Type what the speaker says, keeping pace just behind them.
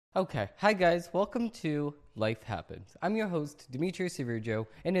Okay, hi guys, welcome to Life Happens. I'm your host, Dimitri Sivirjo,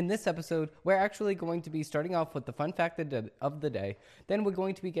 and in this episode, we're actually going to be starting off with the fun fact of the day. Then we're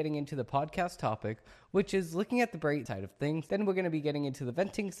going to be getting into the podcast topic, which is looking at the bright side of things. Then we're going to be getting into the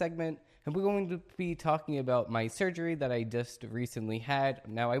venting segment, and we're going to be talking about my surgery that I just recently had.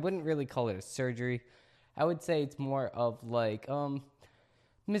 Now, I wouldn't really call it a surgery. I would say it's more of like,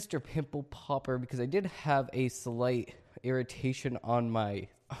 Mr. Pimple Popper, because I did have a slight irritation on my...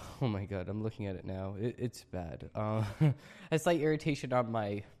 Oh my god, I'm looking at it now. It's bad. A slight irritation on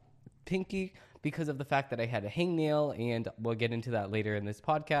my pinky because of the fact that I had a hangnail, and we'll get into that later in this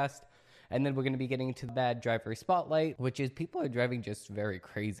podcast. And then we're going to be getting into the bad driver spotlight, which is people are driving just very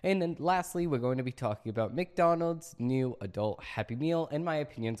crazy. And then lastly, we're going to be talking about McDonald's new adult Happy Meal and my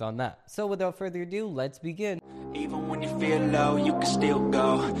opinions on that. So without further ado, let's begin. Even when you feel low, you can still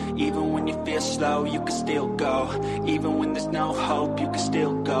go. Even when you feel slow, you can still go. Even when there's no hope, you can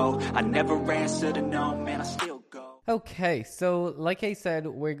still go. I never answer to no, man, I still go. Okay, so like I said,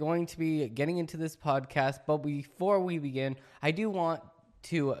 we're going to be getting into this podcast, but before we begin, I do want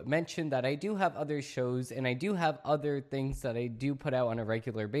to mention that I do have other shows and I do have other things that I do put out on a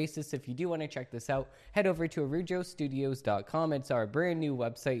regular basis. If you do want to check this out, head over to arujostudios.com. It's our brand new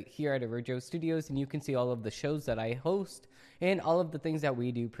website here at Arujo Studios, and you can see all of the shows that I host and all of the things that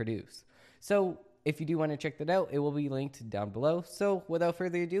we do produce. So if you do want to check that out, it will be linked down below. So without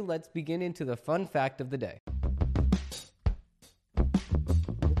further ado, let's begin into the fun fact of the day.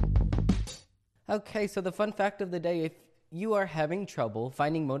 Okay, so the fun fact of the day, if you are having trouble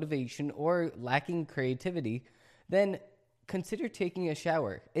finding motivation or lacking creativity, then consider taking a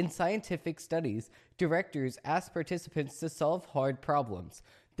shower. In scientific studies, directors asked participants to solve hard problems.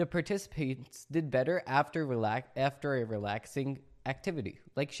 The participants did better after a relaxing activity,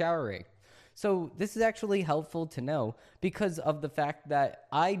 like showering. So this is actually helpful to know because of the fact that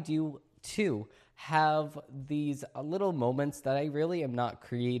I do too have these little moments that I really am not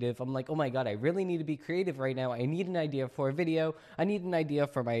creative. I'm like, oh my god, I really need to be creative right now. I need an idea for a video. I need an idea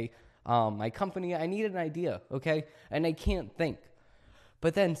for my company. I need an idea, okay? And I can't think.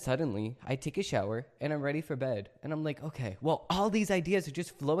 But then suddenly I take a shower and I'm ready for bed. And I'm like, okay, well, all these ideas are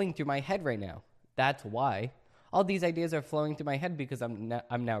just flowing through my head right now. That's why. All these ideas are flowing through my head because I'm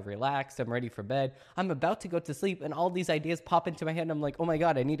now relaxed. I'm ready for bed. I'm about to go to sleep, and all these ideas pop into my head. And I'm like, oh my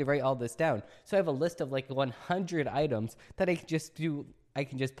god, I need to write all this down. So I have a list of like 100 items that I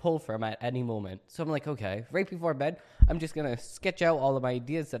can just pull from at any moment. So I'm like, okay, right before bed, I'm just gonna sketch out all of my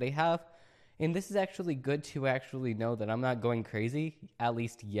ideas that I have. And this is actually good to actually know that I'm not going crazy, at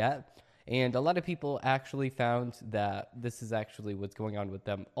least yet. And a lot of people actually found that this is actually what's going on with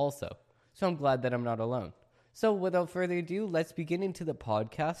them also. So I'm glad that I'm not alone. So without further ado, let's begin into the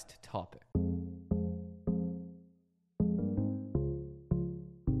podcast topic.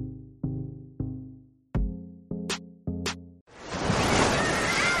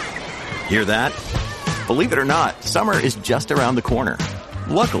 Hear that? Believe it or not, summer is just around the corner.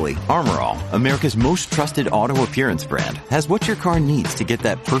 Luckily, Armor All, America's most trusted auto appearance brand, has what your car needs to get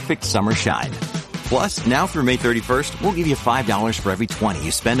that perfect summer shine. Plus, now through May 31st, we'll give you $5 for every $20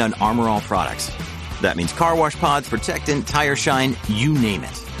 you spend on Armor All products. That means car wash pods, protectant, tire shine, you name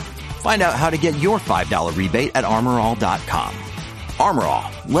it. Find out how to get your $5 rebate at armorall.com. Armor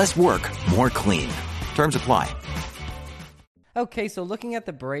All, less work, more clean. Terms apply. Okay, so looking at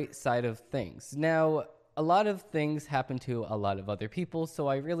the bright side of things. Now, a lot of things happen to a lot of other people, so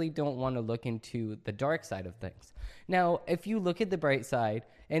I really don't want to look into the dark side of things. Now, if you look at the bright side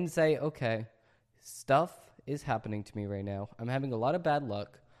and say, okay, stuff is happening to me right now. I'm having a lot of bad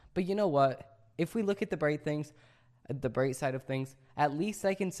luck, but you know what? If we look at the bright side of things, at least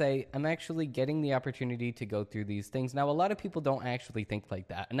I can say I'm actually getting the opportunity to go through these things. Now, a lot of people don't actually think like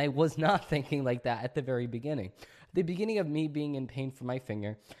that, and I was not thinking like that at the very beginning. The beginning of me being in pain for my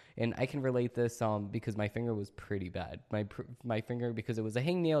finger, and I can relate this because my finger was pretty bad. My finger, because it was a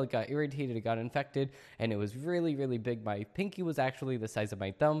hangnail, it got irritated, it got infected, and it was really, really big. My pinky was actually the size of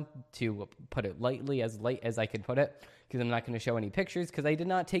my thumb, to put it lightly, as light as I could put it, because I'm not going to show any pictures, because I did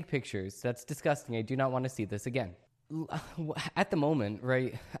not take pictures. That's disgusting. I do not want to see this again. At the moment,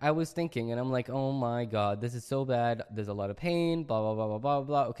 right, I was thinking, and I'm like, oh my god, this is so bad. There's a lot of pain, blah, blah, blah, blah, blah,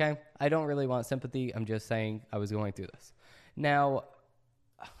 blah, okay? I don't really want sympathy. I'm just saying I was going through this. Now,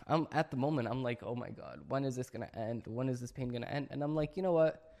 at the moment, I'm like, oh my god, when is this going to end? When is this pain going to end? And I'm like, you know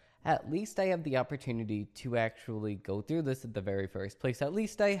what? At least I have the opportunity to actually go through this at the very first place. At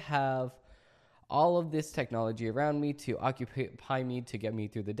least I have all of this technology around me to occupy me to get me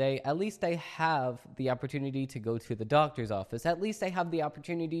through the day, at least I have the opportunity to go to the doctor's office. At least I have the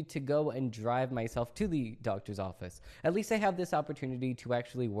opportunity to go and drive myself to the doctor's office. At least I have this opportunity to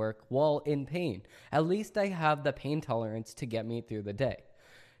actually work while in pain. At least I have the pain tolerance to get me through the day.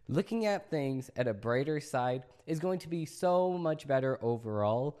 Looking at things at a brighter side is going to be so much better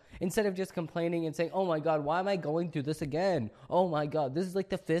overall, instead of just complaining and saying, oh my God, why am I going through this again? Oh my God, this is like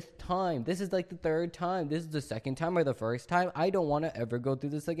the 5th time. This is like the 3rd time. This is the 2nd time or the 1st time. I don't want to ever go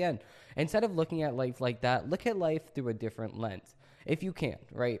through this again. Instead of looking at life like that, look at life through a different lens. If you can,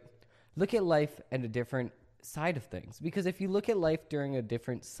 right? Look at life at a different side of things. Because if you look at life during a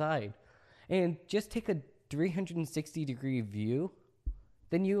different side and just take a 360-degree view,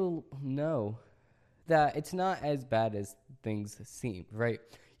 then you'll know that it's not as bad as things seem, right?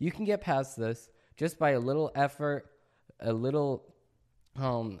 You can get past this just by a little effort, a little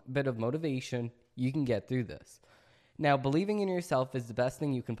bit of motivation. You can get through this. Now, believing in yourself is the best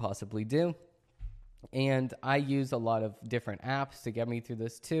thing you can possibly do. And I use a lot of different apps to get me through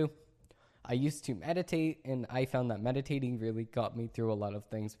this too. I used to meditate, and I found that meditating really got me through a lot of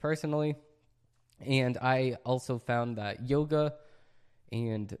things personally. And I also found that yoga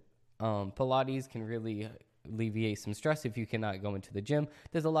and Pilates can really alleviate some stress if you cannot go into the gym.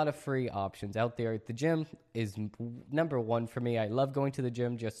 There's a lot of free options out there. The gym is number one for me. I love going to the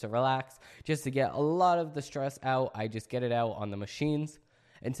gym just to relax, just to get a lot of the stress out. I just get it out on the machines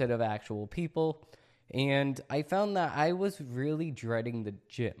instead of actual people. And I found that I was really dreading the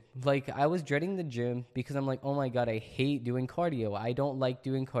gym. Like, I was dreading the gym because I'm like, oh my God, I hate doing cardio. I don't like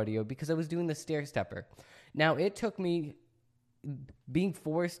doing cardio because I was doing the stair stepper. Now, it took me being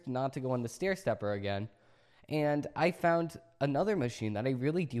forced not to go on the stair stepper again, and I found another machine that I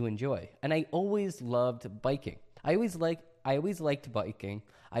really do enjoy. And I always loved biking. I always liked biking.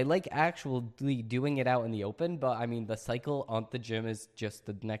 I like actually doing it out in the open, but I mean, the cycle on the gym is just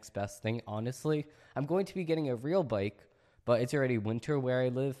the next best thing, honestly. I'm going to be getting a real bike, but it's already winter where I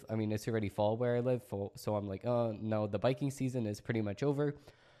live. I mean, it's already fall where I live, so I'm like, oh no, the biking season is pretty much over.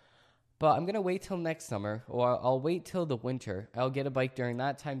 But I'm going to wait till next summer, or I'll wait till the winter. I'll get a bike during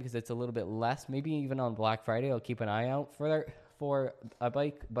that time because it's a little bit less. Maybe even on Black Friday, I'll keep an eye out for a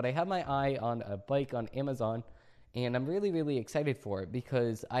bike. But I have my eye on a bike on Amazon, and I'm really, really excited for it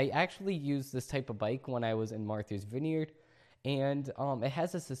because I actually used this type of bike when I was in Martha's Vineyard, and it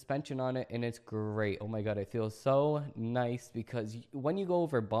has a suspension on it, and it's great. Oh my God, it feels so nice because when you go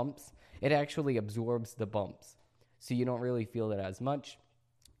over bumps, it actually absorbs the bumps, so you don't really feel it as much.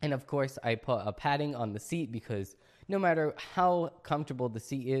 And of course, I put a padding on the seat because no matter how comfortable the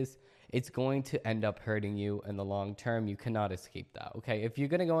seat is, it's going to end up hurting you in the long term. You cannot escape that, okay? If you're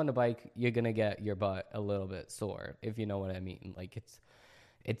going to go on a bike, you're going to get your butt a little bit sore, if you know what I mean. Like,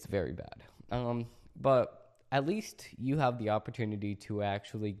 it's very bad. But at least you have the opportunity to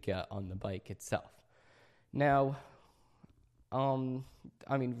actually get on the bike itself. Now,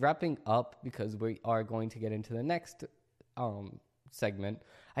 wrapping up, because we are going to get into the next segment,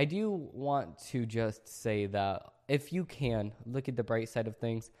 I do want to just say that if you can look at the bright side of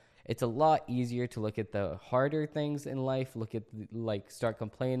things, it's a lot easier to look at the harder things in life, start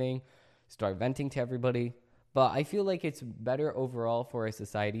complaining, start venting to everybody. But I feel like it's better overall for a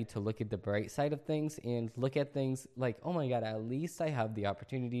society to look at the bright side of things and look at things like, oh my God, at least I have the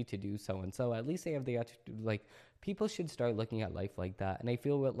opportunity to do so-and-so. At least I have people should start looking at life like that. And I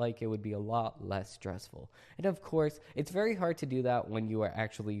feel like it would be a lot less stressful. And of course, it's very hard to do that when you are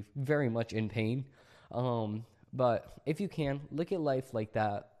actually very much in pain. But if you can, look at life like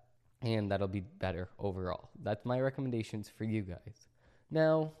that, and that'll be better overall. That's my recommendations for you guys.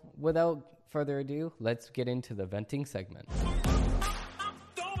 Now, without further ado, let's get into the venting segment.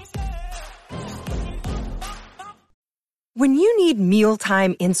 When you need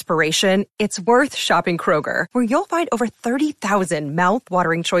mealtime inspiration, it's worth shopping Kroger, where you'll find over 30,000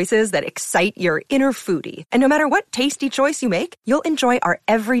 mouth-watering choices that excite your inner foodie. And no matter what tasty choice you make, you'll enjoy our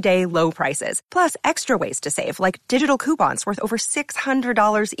everyday low prices, plus extra ways to save, like digital coupons worth over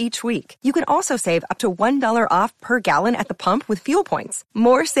 $600 each week. You can also save up to $1 off per gallon at the pump with fuel points.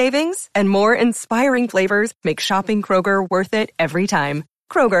 More savings and more inspiring flavors make shopping Kroger worth it every time.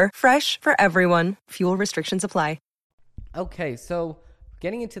 Kroger, fresh for everyone. Fuel restrictions apply. Okay, so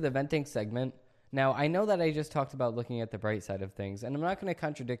getting into the venting segment. Now, I know that I just talked about looking at the bright side of things, and I'm not going to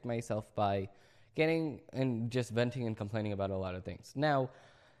contradict myself by getting and just venting and complaining about a lot of things. Now,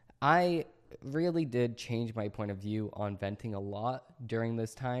 I really did change my point of view on venting a lot during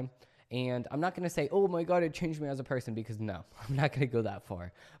this time, and I'm not going to say, oh my God, it changed me as a person, because no, I'm not going to go that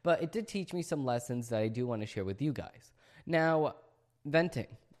far. But it did teach me some lessons that I do want to share with you guys. Now, venting.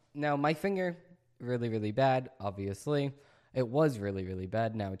 Now, my finger really, really bad, obviously. It was really, really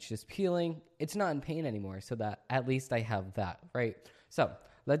bad. Now it's just peeling. It's not in pain anymore, so that at least I have that, right? So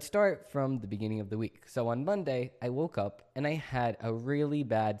let's start from the beginning of the week. So on Monday, I woke up and I had a really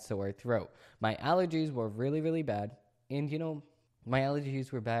bad sore throat. My allergies were really, really bad. And, my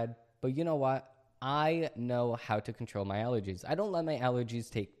allergies were bad. But you know what? I know how to control my allergies. I don't let my allergies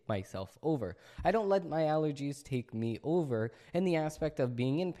take myself over. I don't let my allergies take me over in the aspect of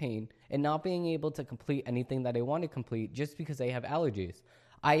being in pain and not being able to complete anything that I want to complete just because I have allergies.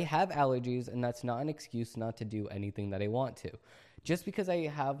 I have allergies, and that's not an excuse not to do anything that I want to. Just because I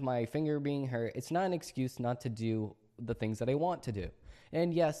have my finger being hurt, it's not an excuse not to do the things that I want to do.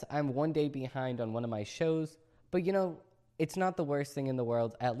 And yes, I'm one day behind on one of my shows, but it's not the worst thing in the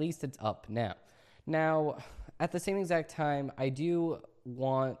world. At least it's up now. Now, at the same exact time, I do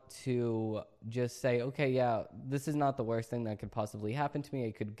want to just say, okay, yeah, this is not the worst thing that could possibly happen to me.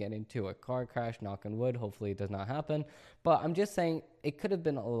 I could get into a car crash, knock on wood. Hopefully it does not happen. But I'm just saying it could have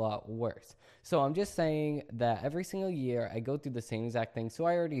been a lot worse. So I'm just saying that every single year I go through the same exact thing. So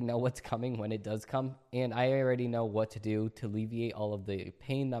I already know what's coming when it does come. And I already know what to do to alleviate all of the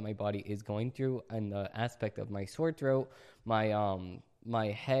pain that my body is going through and the aspect of my sore throat.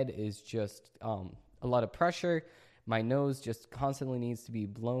 My head is just a lot of pressure. My nose just constantly needs to be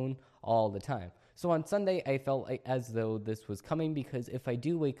blown all the time. So on Sunday, I felt as though this was coming because if I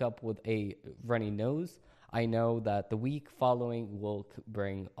do wake up with a runny nose, I know that the week following will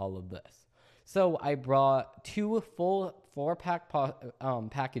bring all of this. So I brought 2 full 4-pack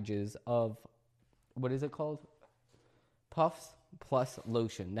packages of, what is it called? Puffs Plus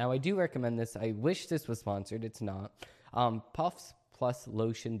Lotion. Now, I do recommend this. I wish this was sponsored. It's not. Puffs Plus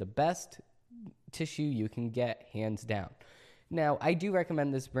Lotion, the best tissue you can get, hands down. Now, I do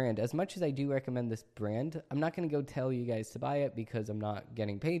recommend this brand. As much as I do recommend this brand, I'm not going to go tell you guys to buy it because I'm not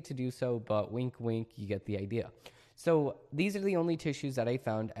getting paid to do so, but wink, wink, you get the idea. So these are the only tissues that I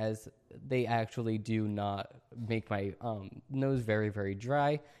found, as they actually do not make my nose very, very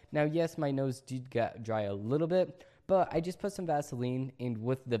dry. Now, yes, my nose did get dry a little bit, but I just put some Vaseline, and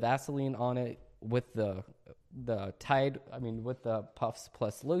with the Vaseline on it, with the Tide, with the Puffs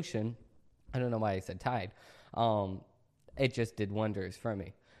Plus Lotion, I don't know why I said Tide, it just did wonders for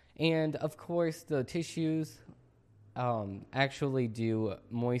me. And of course, the tissues actually do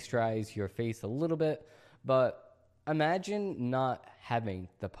moisturize your face a little bit, but imagine not having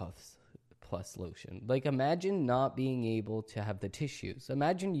the Puffs Plus Lotion. Like, imagine not being able to have the tissues.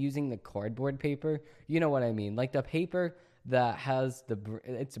 Imagine using the cardboard paper. You know what I mean? Like the paper that has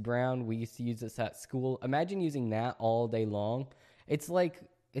it's brown. We used to use this at school. Imagine using that all day long. It's like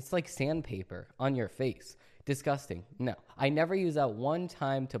sandpaper on your face. Disgusting. No, I never use that one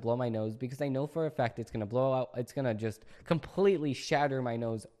time to blow my nose because I know for a fact it's going to blow out. It's going to just completely shatter my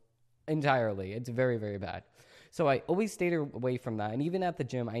nose entirely. It's very, very bad. So I always stayed away from that. And even at the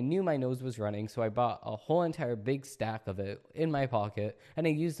gym, I knew my nose was running. So I bought a whole entire big stack of it in my pocket. And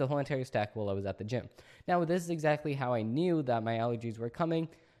I used the whole entire stack while I was at the gym. Now, this is exactly how I knew that my allergies were coming.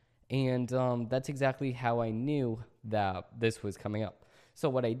 And that's exactly how I knew that this was coming up. So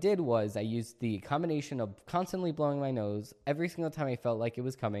what I did was I used the combination of constantly blowing my nose every single time I felt like it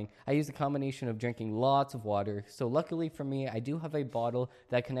was coming. I used a combination of drinking lots of water. So luckily for me, I do have a bottle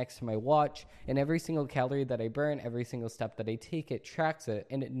that connects to my watch, and every single calorie that I burn, every single step that I take, it tracks it,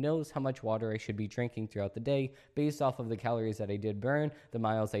 and it knows how much water I should be drinking throughout the day based off of the calories that I did burn, the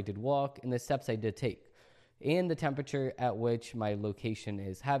miles I did walk, and the steps I did take, and the temperature at which my location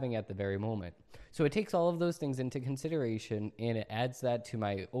is having at the very moment. So it takes all of those things into consideration, and it adds that to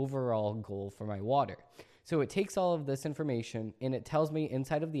my overall goal for my water. So it takes all of this information, and it tells me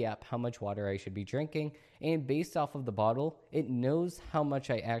inside of the app how much water I should be drinking, and based off of the bottle, it knows how much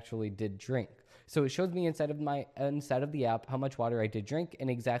I actually did drink. So it shows me inside of the app how much water I did drink and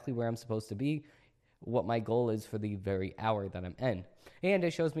exactly where I'm supposed to be, what my goal is for the very hour that I'm in. And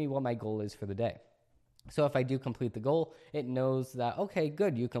it shows me what my goal is for the day. So if I do complete the goal, it knows that, okay,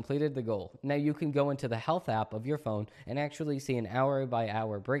 good, you completed the goal. Now you can go into the health app of your phone and actually see an hour by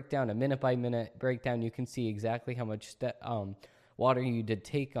hour breakdown, a minute by minute breakdown. You can see exactly how much water you did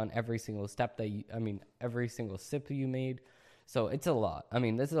take on every single step every single sip you made. So it's a lot.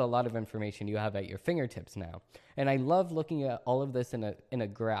 This is a lot of information you have at your fingertips now. And I love looking at all of this in a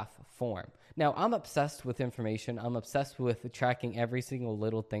graph form. Now, I'm obsessed with information. I'm obsessed with tracking every single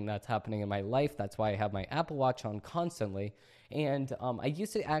little thing that's happening in my life. That's why I have my Apple Watch on constantly. And I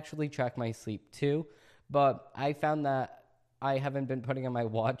used to actually track my sleep too, but I found that I haven't been putting on my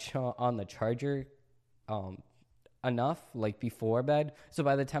watch on the charger enough, like before bed. So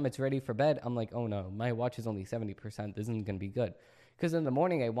by the time it's ready for bed, I'm like, oh no, my watch is only 70%. This isn't going to be good. Because in the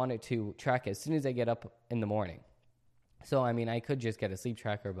morning, I want it to track as soon as I get up in the morning. So, I mean, I could just get a sleep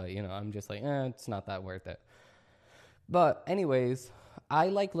tracker, but, I'm just like, it's not that worth it. But anyways, I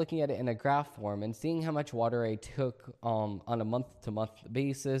like looking at it in a graph form and seeing how much water I took on a month-to-month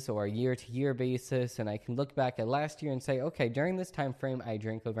basis or a year-to-year basis. And I can look back at last year and say, okay, during this time frame, I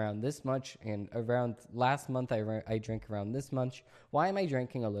drank around this much. And around last month, I drank around this much. Why am I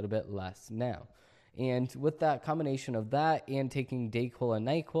drinking a little bit less now? And with that combination of that and taking Dayquil and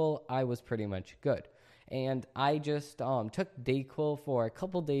NyQuil, I was pretty much good. And I just took Dayquil for a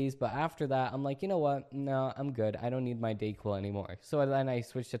couple days, but after that, I'm like, you know what? No, I'm good. I don't need my Dayquil anymore. So then I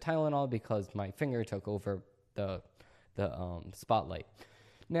switched to Tylenol because my finger took over the spotlight.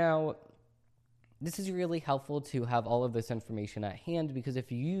 Now, this is really helpful to have all of this information at hand because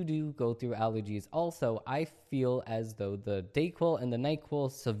if you do go through allergies also, I feel as though the Dayquil and the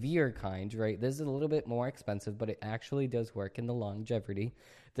NyQuil severe kind, right? This is a little bit more expensive, but it actually does work in the longevity.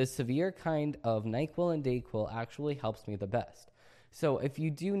 The severe kind of NyQuil and Dayquil actually helps me the best. So if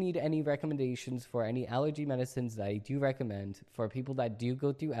you do need any recommendations for any allergy medicines that I do recommend for people that do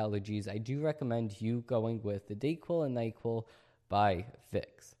go through allergies, I do recommend you going with the Dayquil and NyQuil by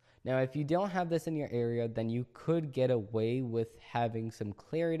Vicks. Now, if you don't have this in your area, then you could get away with having some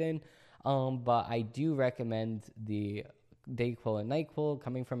Claritin, but I do recommend the Dayquil and NyQuil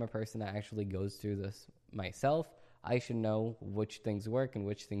coming from a person that actually goes through this myself. I should know which things work and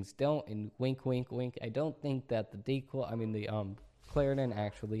which things don't, and wink, wink, wink. I don't think that the Claritin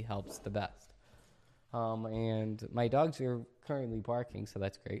actually helps the best. And my dogs are currently barking, so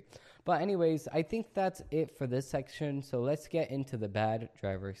that's great. But anyways, I think that's it for this section. So let's get into the bad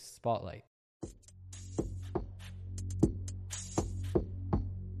driver spotlight.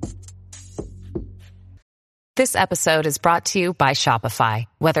 This episode is brought to you by Shopify.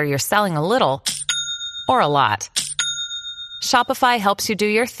 Whether you're selling a little or a lot, Shopify helps you do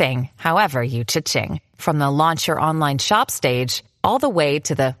your thing, however you cha-ching. From the launch your online shop stage, all the way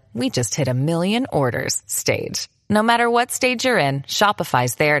to the we just hit 1 million orders stage. No matter what stage you're in,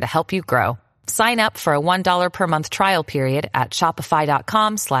 Shopify's there to help you grow. Sign up for a $1 per month trial period at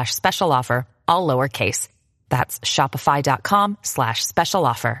shopify.com/special offer, all lowercase. That's shopify.com/special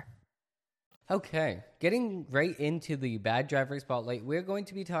offer. Okay, getting right into the bad driver spotlight, we're going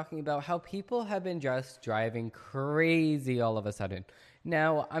to be talking about how people have been just driving crazy all of a sudden.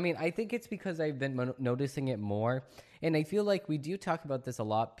 Now, I mean, I think it's because I've been noticing it more, and I feel like we do talk about this a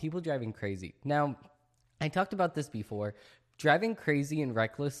lot, people driving crazy. Now, I talked about this before. Driving crazy and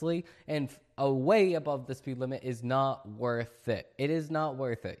recklessly and way above the speed limit is not worth it. It is not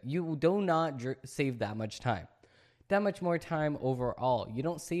worth it. You do not save that much time. That much more time overall. You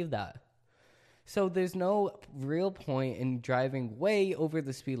don't save that. So there's no real point in driving way over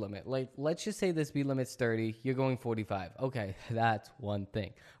the speed limit. Like, let's just say the speed limit's 30, you're going 45. Okay, that's one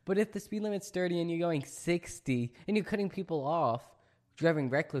thing. But if the speed limit's 30 and you're going 60 and you're cutting people off,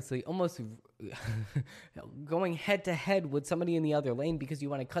 driving recklessly, almost going head to head with somebody in the other lane because you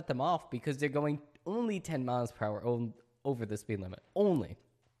want to cut them off because they're going only 10 miles per hour over the speed limit. Only.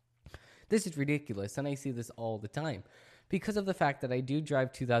 This is ridiculous, and I see this all the time. Because of the fact that I do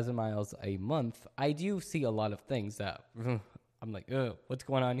drive 2,000 miles a month, I do see a lot of things that I'm like, what's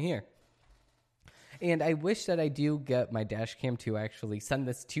going on here? And I wish that I do get my dash cam to actually send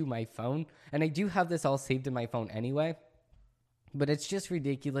this to my phone. And I do have this all saved in my phone anyway. But it's just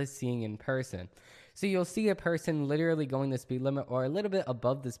ridiculous seeing in person. So you'll see a person literally going the speed limit or a little bit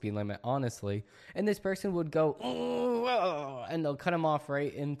above the speed limit, honestly. And this person would go, and they'll cut him off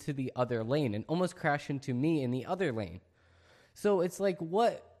right into the other lane and almost crash into me in the other lane. So it's like,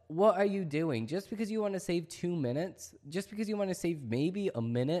 what are you doing? Just because you want to save 2 minutes, just because you want to save maybe a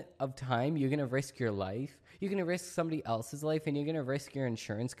minute of time, you're going to risk your life. You're going to risk somebody else's life, and you're going to risk your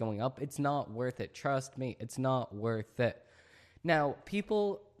insurance going up. It's not worth it. Trust me, it's not worth it. Now,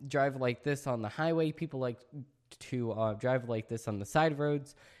 people drive like this on the highway. People like to drive like this on the side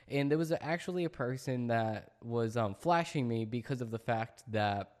roads. And there was actually a person that was flashing me because of the fact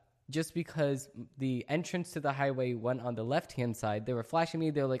that just because the entrance to the highway went on the left-hand side, they were flashing me.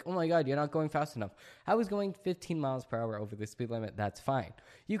 They were like, oh, my God, you're not going fast enough. I was going 15 miles per hour over the speed limit. That's fine.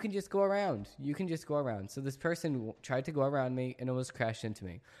 You can just go around. So this person tried to go around me and almost crashed into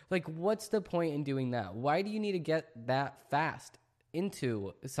me. Like, what's the point in doing that? Why do you need to get that fast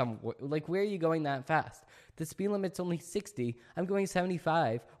into like, where are you going that fast? The speed limit's only 60. I'm going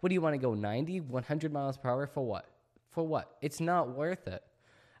 75. What do you want to go, 90, 100 miles per hour? For what? It's not worth it.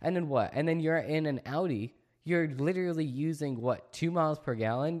 And then what? And then you're in an Audi. You're literally using, 2 miles per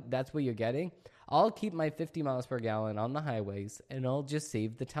gallon? That's what you're getting? I'll keep my 50 miles per gallon on the highways, and I'll just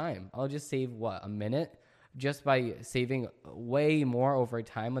save the time. I'll just save, a minute? just by saving way more over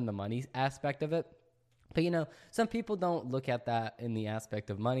time on the money aspect of it. But, some people don't look at that in the aspect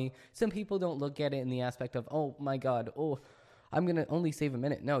of money. Some people don't look at it in the aspect of, oh, my God, I'm going to only save a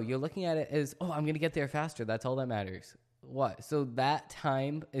minute. No, you're looking at it as, I'm going to get there faster. That's all that matters. What? So that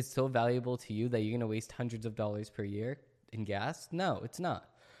time is so valuable to you that you're going to waste hundreds of dollars per year in gas? No, it's not.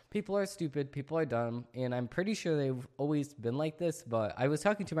 People are stupid. People are dumb. And I'm pretty sure they've always been like this. But I was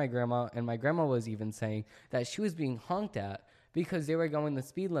talking to my grandma, and my grandma was even saying that she was being honked at because they were going the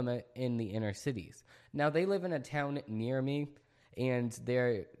speed limit in the inner cities. Now, they live in a town near me, and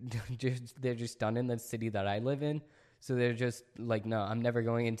they're just done in the city that I live in. So they're just like, no, I'm never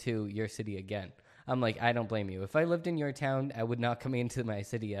going into your city again. I'm like, I don't blame you. If I lived in your town, I would not come into my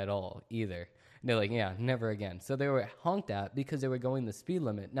city at all either. And they're like, yeah, never again. So they were honked at because they were going the speed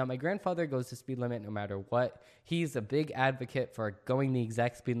limit. Now, my grandfather goes the speed limit no matter what. He's a big advocate for going the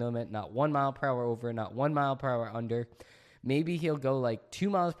exact speed limit, not 1 mile per hour over, not 1 mile per hour under. Maybe he'll go like 2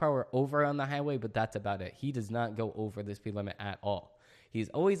 miles per hour over on the highway, but that's about it. He does not go over the speed limit at all. He's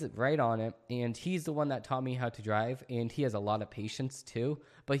always right on it, and he's the one that taught me how to drive, and he has a lot of patience too,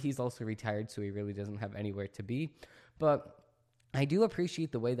 but he's also retired, so he really doesn't have anywhere to be. But I do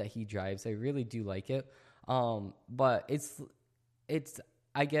appreciate the way that he drives. I really do like it. But it's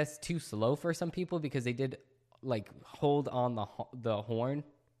I guess too slow for some people because they did like hold on the horn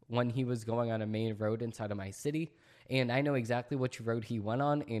when he was going on a main road inside of my city. And I know exactly which road he went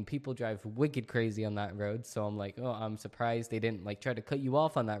on, and people drive wicked crazy on that road. So I'm like, I'm surprised they didn't like try to cut you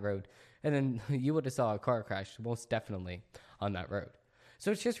off on that road. And then you would have saw a car crash most definitely on that road.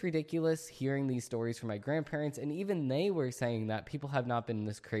 So it's just ridiculous hearing these stories from my grandparents, and even they were saying that people have not been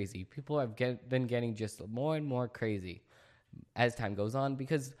this crazy. People have been getting just more and more crazy as time goes on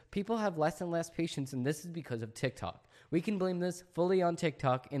because people have less and less patience, and this is because of TikTok. We can blame this fully on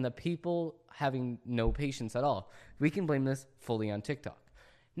TikTok and the people having no patience at all. We can blame this fully on TikTok.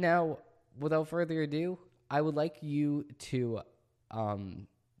 Now, without further ado, I would like you to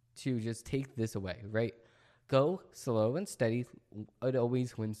just take this away, right? Go slow and steady. It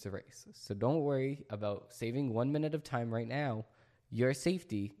always wins the race. So don't worry about saving 1 minute of time right now. Your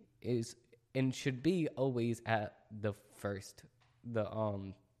safety is and should be always at the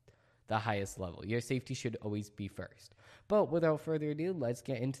highest level. Your safety should always be first. But without further ado, let's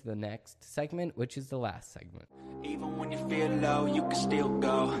get into the next segment, which is the last segment. Even when you feel low, you can still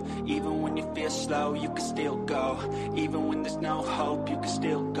go. Even when you feel slow, you can still go. Even when there's no hope, you can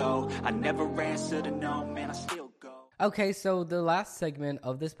still go. I never answer to no, man, I still go. Okay, so the last segment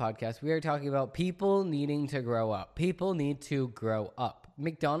of this podcast, we are talking about people needing to grow up. People need to grow up.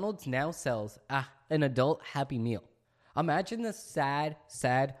 McDonald's now sells an adult Happy Meal. Imagine the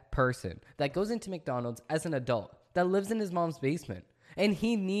sad person that goes into McDonald's as an adult that lives in his mom's basement, and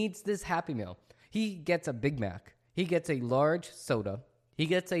he needs this Happy Meal. He gets a Big Mac. He gets a large soda. He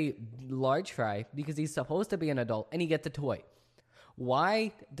gets a large fry because he's supposed to be an adult, and he gets a toy.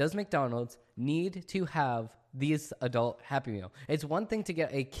 Why does McDonald's need to have these adult Happy Meal? It's one thing to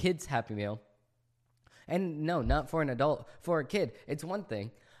get a kid's Happy Meal, and no, not for an adult, for a kid. It's one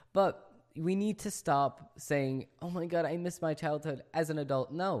thing, but we need to stop saying, oh my God, I miss my childhood as an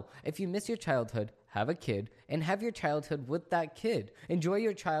adult. No, if you miss your childhood, have a kid and have your childhood with that kid. Enjoy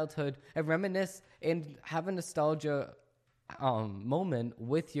your childhood and reminisce and have a nostalgia moment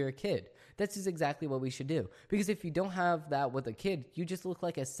with your kid. This is exactly what we should do. Because if you don't have that with a kid, you just look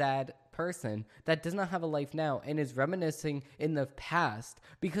like a sad person that does not have a life now and is reminiscing in the past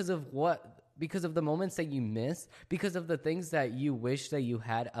because of the moments that you miss, because of the things that you wish that you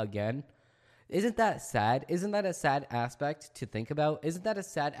had again. Isn't that sad? Isn't that a sad aspect to think about? Isn't that a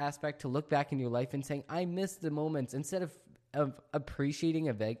sad aspect to look back in your life and saying, I miss the moments instead of appreciating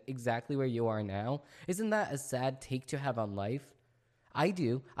exactly where you are now? Isn't that a sad take to have on life? I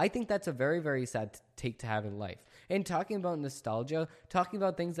do. I think that's a very, very sad take to have in life. And talking about nostalgia, talking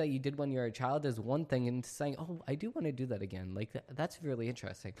about things that you did when you were a child is one thing, and saying, oh, I do want to do that again. Like, that's really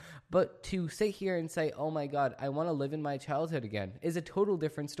interesting. But to sit here and say, oh my God, I want to live in my childhood again is a total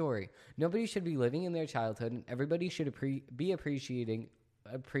different story. Nobody should be living in their childhood, and everybody should be appreciative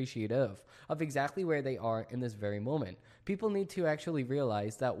of exactly where they are in this very moment. People need to actually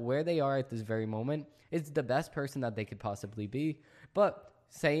realize that where they are at this very moment is the best person that they could possibly be. But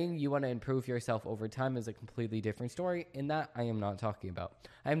saying you want to improve yourself over time is a completely different story, and that I am not talking about.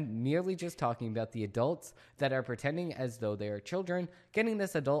 I'm merely just talking about the adults that are pretending as though they are children, getting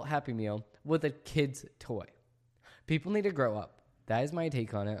this adult Happy Meal with a kid's toy. People need to grow up. That is my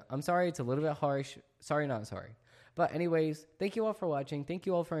take on it. I'm sorry it's a little bit harsh. Sorry, not sorry. But anyways, thank you all for watching. Thank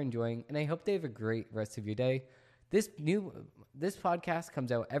you all for enjoying, and I hope they have a great rest of your day. This new this podcast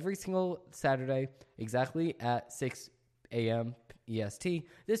comes out every single Saturday, exactly at 6 a.m. EST.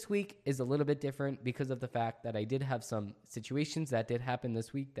 This week is a little bit different because of the fact that I did have some situations that did happen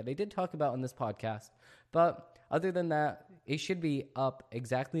this week that I did talk about on this podcast. But other than that, it should be up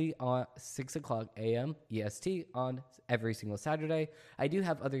exactly on 6 o'clock a.m. EST on every single Saturday. I do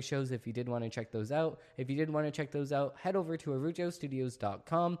have other shows if you did want to check those out. If you did want to check those out, head over to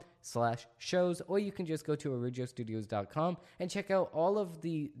arujostudios.com/shows, or you can just go to arujostudios.com and check out all of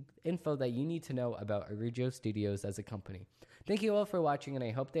the info that you need to know about Arujo Studios as a company. Thank you all for watching, and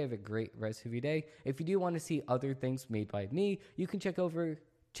I hope they have a great rest of your day. If you do want to see other things made by me, you can check at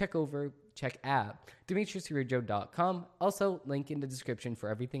DimitriusArujo.com. Also, link in the description for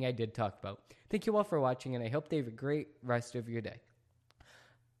everything I did talk about. Thank you all for watching, and I hope they have a great rest of your day.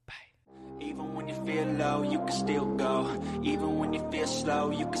 Bye. Even when you feel low, you can still go. Even when you feel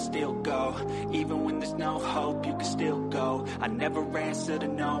slow, you can still go. Even when there's no hope, you can still go. I never answer to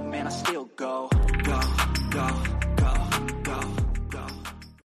no, man, I still go. Go, go, go, go, go.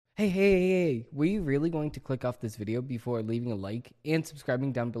 Hey, were you really going to click off this video before leaving a like and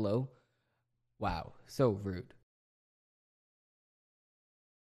subscribing down below? Wow, so rude.